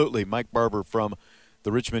 Absolutely. Mike Barber from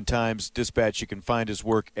the Richmond Times-Dispatch. You can find his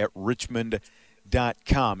work at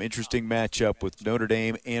richmond.com. Interesting matchup with Notre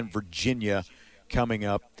Dame and Virginia coming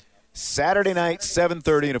up Saturday night,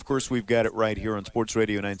 7:30. And, of course, we've got it right here on Sports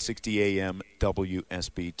Radio 960 AM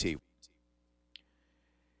WSBT.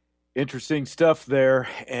 Interesting stuff there.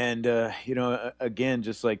 And, again,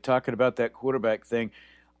 just like talking about that quarterback thing,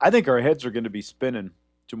 I think our heads are going to be spinning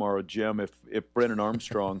tomorrow, Jim, if Brennan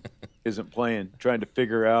Armstrong isn't playing, trying to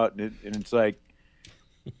figure out. And it's like,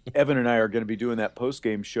 Evan and I are going to be doing that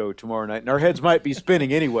post-game show tomorrow night, and our heads might be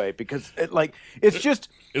spinning anyway because it's just.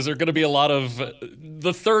 Is there going to be a lot of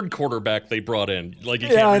the third quarterback they brought in? Like you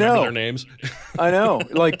can't I remember know. their names. I know.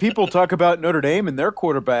 Like people talk about Notre Dame and their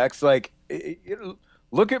quarterbacks. Like,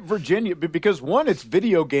 look at Virginia because one, it's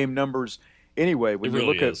video game numbers anyway. When It you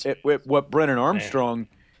really look is. at what Brennan Armstrong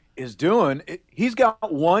is doing, he's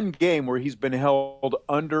got one game where he's been held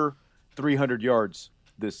under 300 yards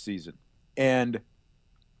this season, and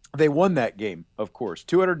they won that game, of course.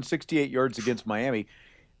 268 yards against Miami.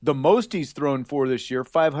 The most he's thrown for this year,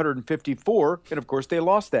 554, and of course they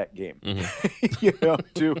lost that game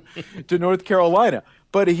to North Carolina.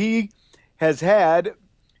 But he has had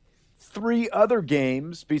 3 other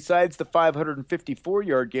games besides the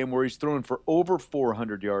 554-yard game where he's thrown for over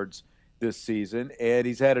 400 yards this season, and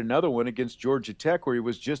he's had another one against Georgia Tech where he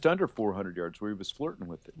was just under 400 yards, where he was flirting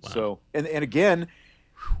with it. Wow. So, and again,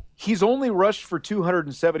 he's only rushed for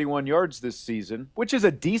 271 yards this season, which is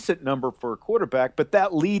a decent number for a quarterback, but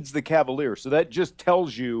that leads the Cavaliers. So that just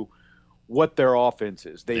tells you what their offense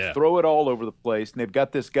is. They throw it all over the place, and they've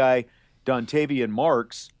got this guy, Dontavian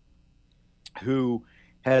Marks, who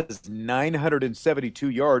has 972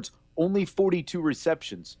 yards, only 42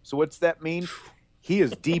 receptions. So what's that mean? He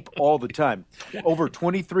is deep all the time, over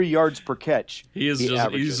 23 yards per catch. He's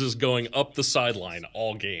just going up the sideline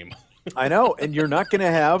all game. I know, and you're not going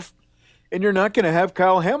to have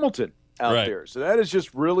Kyle Hamilton out there. So that is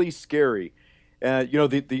just really scary.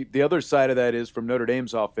 The other side of that is from Notre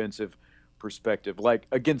Dame's offensive perspective. Like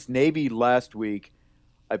against Navy last week,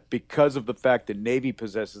 because of the fact that Navy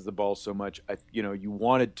possesses the ball so much, you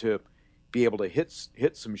wanted to be able to hit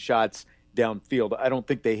some shots downfield. I don't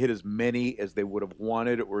think they hit as many as they would have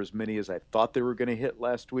wanted or as many as I thought they were going to hit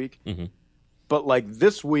last week. Mm-hmm. But like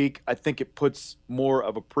this week, I think it puts more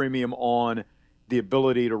of a premium on the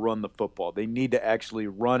ability to run the football. They need to actually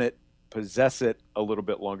run it, possess it a little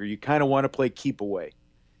bit longer. You kind of want to play keep away,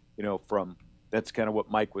 that's kind of what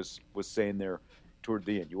Mike was saying there toward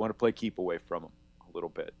the end. You want to play keep away from them a little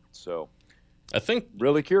bit. So I think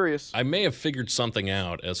really curious. I may have figured something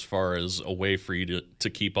out as far as a way for you to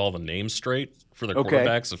keep all the names straight for the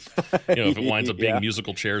quarterbacks. If it winds up being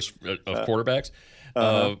musical chairs of quarterbacks.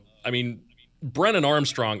 I mean, Brennan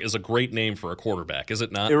Armstrong is a great name for a quarterback, is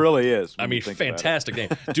it not? It really is. I mean, fantastic name.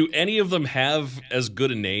 Do any of them have as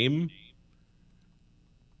good a name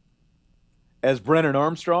as Brennan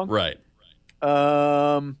Armstrong? Right.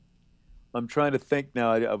 I'm trying to think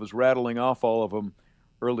now. I was rattling off all of them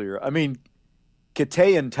earlier. I mean,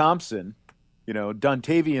 Katayan Thompson,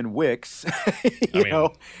 Dontavian Wicks,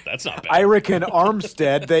 that's not bad. Irick and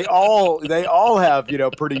Armstead, they all have,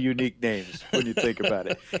 pretty unique names when you think about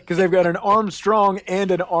it. Because they've got an Armstrong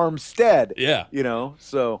and an Armstead. Yeah.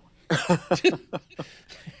 So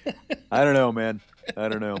I don't know, man. I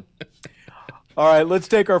don't know. All right, let's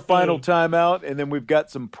take our final timeout, and then we've got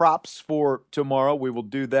some props for tomorrow. We will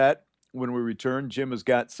do that when we return. Jim has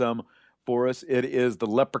got some for us. It is the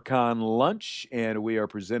Leprechaun Lunch, and we are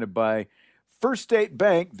presented by First State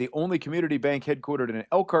Bank, the only community bank headquartered in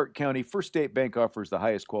Elkhart County. First State Bank offers the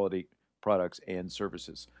highest quality products and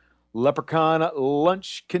services. Leprechaun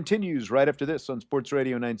Lunch continues right after this on Sports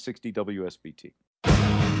Radio 960 WSBT.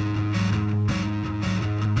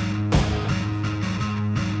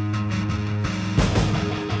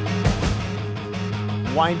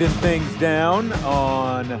 Winding things down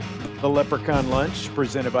on the Leprechaun Lunch,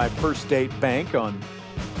 presented by First State Bank on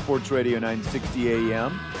Sports Radio 960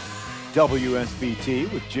 AM,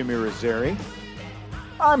 WSBT with Jimmy Irizarry.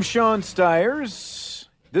 I'm Sean Stiers.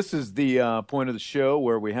 This is the point of the show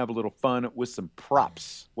where we have a little fun with some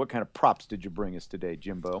props. What kind of props did you bring us today,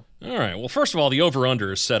 Jimbo? All right. Well, first of all, the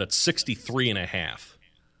over-under is set at 63.5.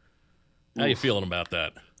 How you feeling about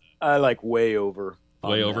that? I like way over.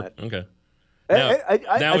 Way over? That. Okay.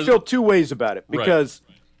 I feel two ways about it because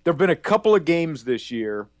there have been a couple of games this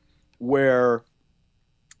year where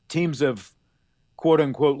teams have,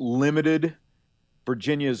 quote-unquote, limited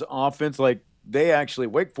Virginia's offense. Like,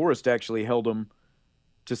 Wake Forest actually held them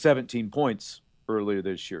to 17 points earlier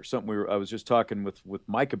this year. Something I was just talking with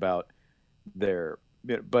Mike about there.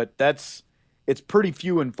 But it's pretty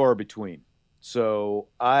few and far between. So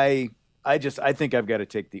I think I've got to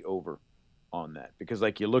take the over on that because,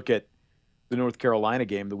 like, you look at the North Carolina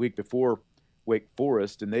game the week before Wake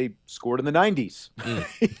Forest, and they scored in the 90s.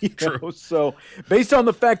 True. So based on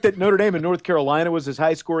the fact that Notre Dame and North Carolina was as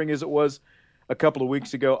high scoring as it was a couple of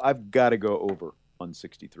weeks ago, I've got to go over on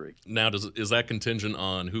 63. Now, is that contingent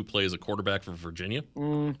on who plays a quarterback for Virginia?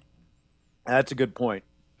 That's a good point.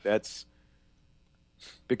 That's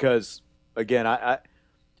because, again, I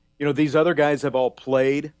these other guys have all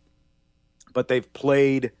played but they've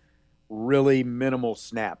played really minimal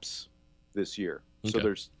snaps this year. So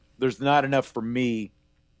Okay. there's not enough for me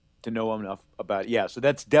to know enough about it. Yeah, so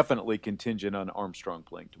that's definitely contingent on Armstrong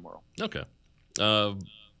playing tomorrow. Okay.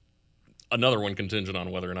 Another one contingent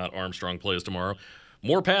on whether or not Armstrong plays tomorrow.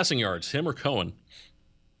 More passing yards, him or Cohen?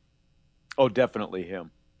 Oh, definitely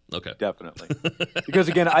him. Okay. Definitely. Because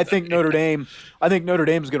again, I think Notre Dame's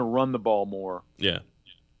going to run the ball more Yeah.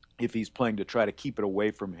 if he's playing to try to keep it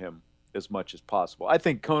away from him as much as possible. I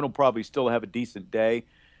think Cohen will probably still have a decent day,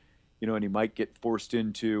 and he might get forced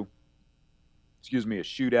into, a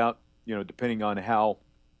shootout, depending on how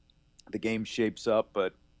the game shapes up.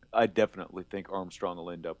 But I definitely think Armstrong will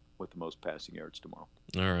end up with the most passing yards tomorrow.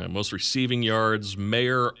 All right. Most receiving yards,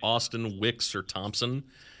 Mayer, Austin, Wicks, or Thompson?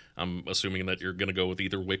 I'm assuming that you're going to go with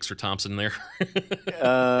either Wicks or Thompson there.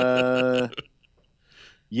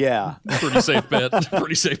 Yeah. Pretty safe bet.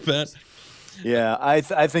 Pretty safe bet. Yeah, I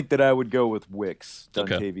think that I would go with Wicks,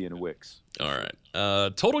 Okay. Dontavian Wicks. All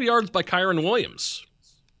right. Total yards by Kyron Williams.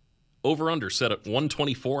 Over-under set at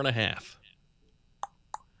 124.5.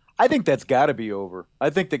 I think that's got to be over. I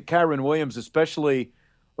think that Kyron Williams, especially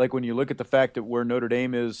like when you look at the fact that where Notre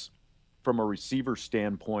Dame is from a receiver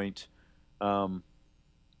standpoint,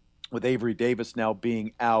 with Avery Davis now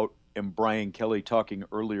being out and Brian Kelly talking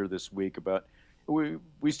earlier this week about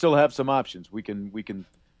we still have some options. We can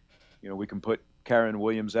put Kyron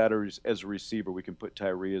Williams out as a receiver. We can put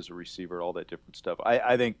Tyree as a receiver. All that different stuff.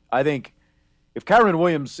 I think if Kyron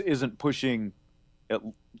Williams isn't pushing at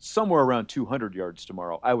somewhere around 200 yards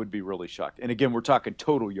tomorrow, I would be really shocked. And again, we're talking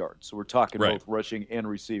total yards, so we're talking Right. both rushing and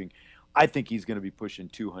receiving. I think he's going to be pushing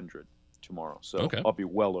 200 tomorrow, so Okay. I'll be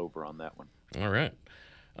well over on that one. All right.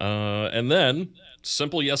 And then,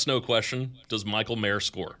 simple yes-no question. Does Michael Mayer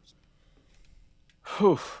score?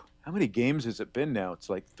 Whew. How many games has it been now? It's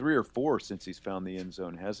like 3 or 4 since he's found the end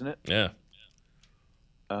zone, hasn't it? Yeah.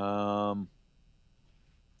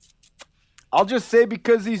 I'll just say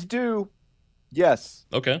because he's due. Yes.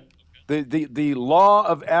 Okay. The law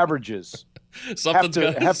of averages. Something's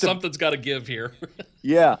have to- something's got to give here.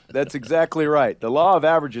 Yeah, that's exactly right. The law of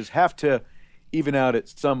averages have to even out at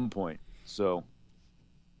some point. So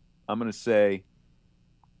I'm going to say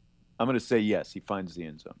yes, he finds the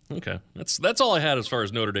end zone. Okay. That's all I had as far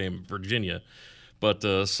as Notre Dame, Virginia. But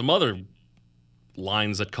some other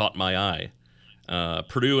lines that caught my eye.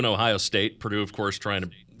 Purdue and Ohio State. Purdue, of course, trying to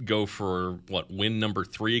go for, win number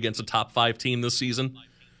 3 against a top 5 team this season,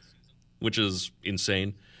 which is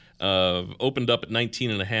insane. Opened up at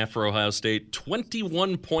 19.5 for Ohio State.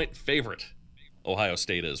 21-point favorite Ohio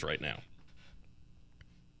State is right now.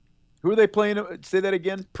 Who are they playing? Say that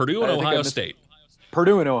again. Purdue and I think I Ohio missed- State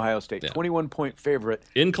Purdue and Ohio State. Yeah. 21-point favorite.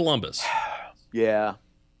 in Columbus. Yeah.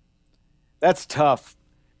 That's tough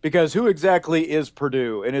because who exactly is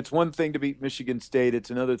Purdue? And it's one thing to beat Michigan State. It's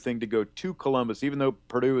another thing to go to Columbus, even though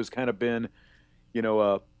Purdue has kind of been,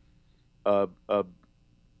 a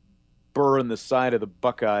burr in the side of the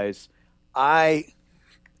Buckeyes. I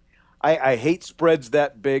hate spreads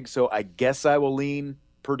that big, so I guess I will lean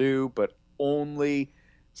Purdue, but only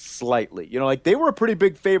slightly. They were a pretty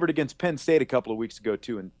big favorite against Penn State a couple of weeks ago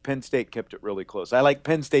too, and Penn State kept it really close. I like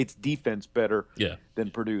Penn State's defense better Yeah.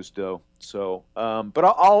 than Purdue's, though. So, but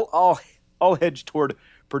I'll hedge toward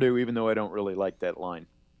Purdue, even though I don't really like that line.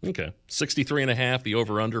 Okay. 63.5, the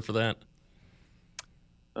over-under for that.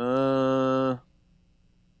 I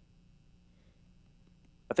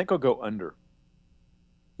think I'll go under.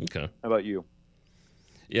 Okay. How about you?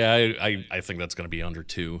 Yeah, I think that's going to be under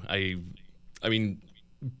 2. I mean,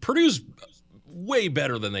 Purdue's way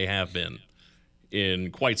better than they have been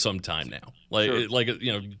in quite some time now. Sure.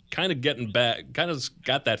 Kind of getting back, kind of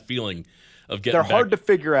got that feeling of getting They're back. hard to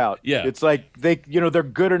figure out. Yeah. It's like they're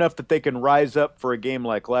good enough that they can rise up for a game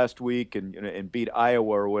like last week and beat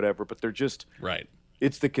Iowa or whatever, but they're just Right.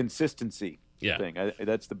 it's the consistency Yeah. thing.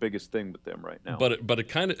 That's the biggest thing with them right now. But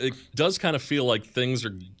it does kind of feel like things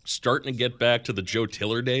are starting to get back to the Joe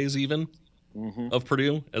Tiller days even of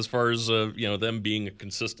Purdue, as far as them being a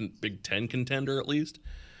consistent Big Ten contender at least.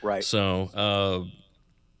 right. So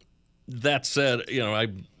that said,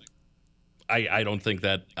 I don't think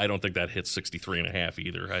that hits 63.5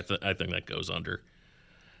 either. I think that goes under.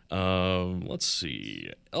 Let's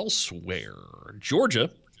see elsewhere. Georgia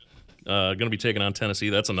going to be taking on Tennessee.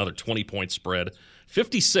 That's another 20-point spread.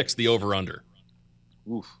 56 the over under.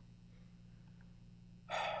 Oof.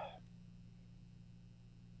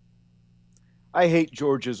 I hate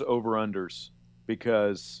Georgia's over-unders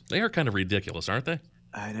because They are kind of ridiculous, aren't they?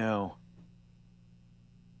 I know.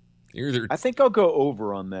 You're either I think I'll go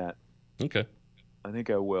over on that. okay. I think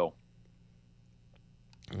I will.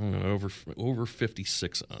 Over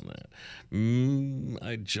 56 on that.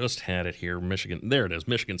 I just had it here. Michigan. There it is.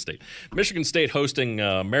 Michigan State. Michigan State hosting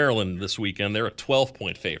Maryland this weekend. They're a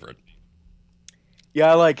 12-point favorite. Yeah,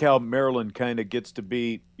 I like how Maryland kind of gets to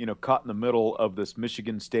be, caught in the middle of this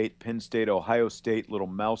Michigan State, Penn State, Ohio State little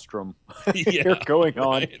maelstrom here going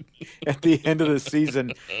on at the end of the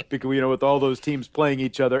season, because with all those teams playing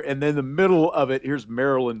each other, and then the middle of it, here's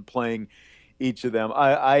Maryland playing each of them.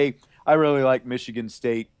 I really like Michigan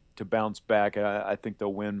State to bounce back. I think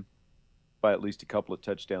they'll win by at least a couple of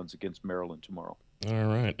touchdowns against Maryland tomorrow. All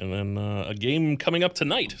right, and then a game coming up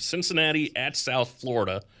tonight: Cincinnati at South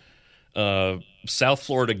Florida. South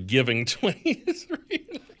Florida giving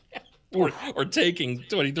 23 or taking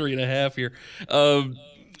 23.5 here.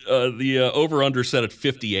 The over-under set at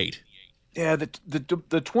 58. Yeah, the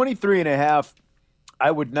 23.5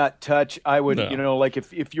 I would not touch. I would, like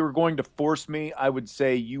if you were going to force me, I would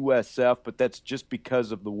say USF, but that's just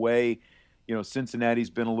because of the way, Cincinnati's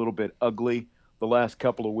been a little bit ugly the last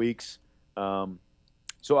couple of weeks.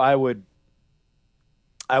 So I would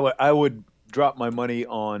drop my money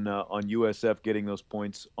on USF getting those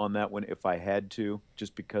points on that one if I had to,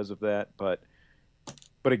 just because of that. But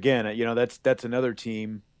again, that's another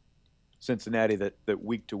team, Cincinnati, that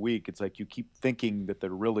week to week, it's like you keep thinking that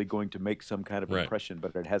they're really going to make some kind of impression,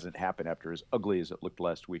 but it hasn't happened after as ugly as it looked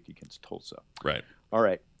last week against Tulsa. Right. All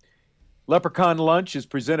right. Leprechaun Lunch is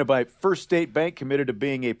presented by First State Bank, committed to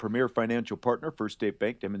being a premier financial partner. First State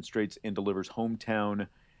Bank demonstrates and delivers hometown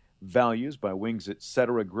values by Wings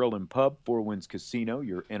Etc. Grill and Pub, Four Winds Casino,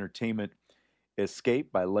 your entertainment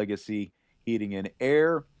escape, by Legacy Heating and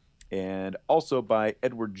Air, and also by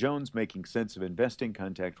Edward Jones, making sense of investing.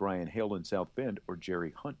 Contact Ryan Hale in South Bend or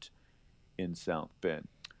Jerry Hunt in South Bend.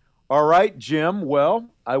 All right, Jim. Well,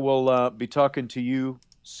 I will be talking to you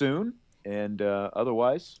soon, and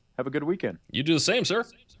otherwise, have a good weekend. You do the same, sir.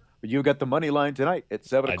 You got the money line tonight at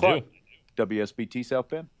 7 o'clock. I do. WSBT South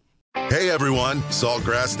Bend. Hey everyone,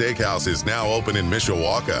 Saltgrass Steakhouse is now open in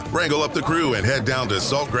Mishawaka. Wrangle up the crew and head down to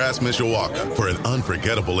Saltgrass Mishawaka for an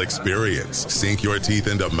unforgettable experience. Sink your teeth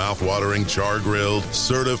into mouth-watering char-grilled,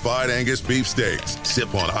 certified Angus beef steaks.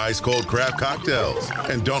 Sip on ice-cold craft cocktails.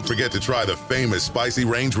 And don't forget to try the famous spicy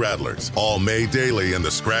range rattlers, all made daily in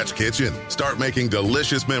the Scratch Kitchen. Start making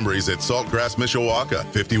delicious memories at Saltgrass Mishawaka,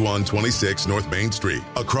 5126 North Main Street,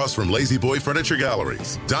 across from Lazy Boy Furniture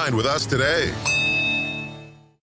Galleries. Dine with us today.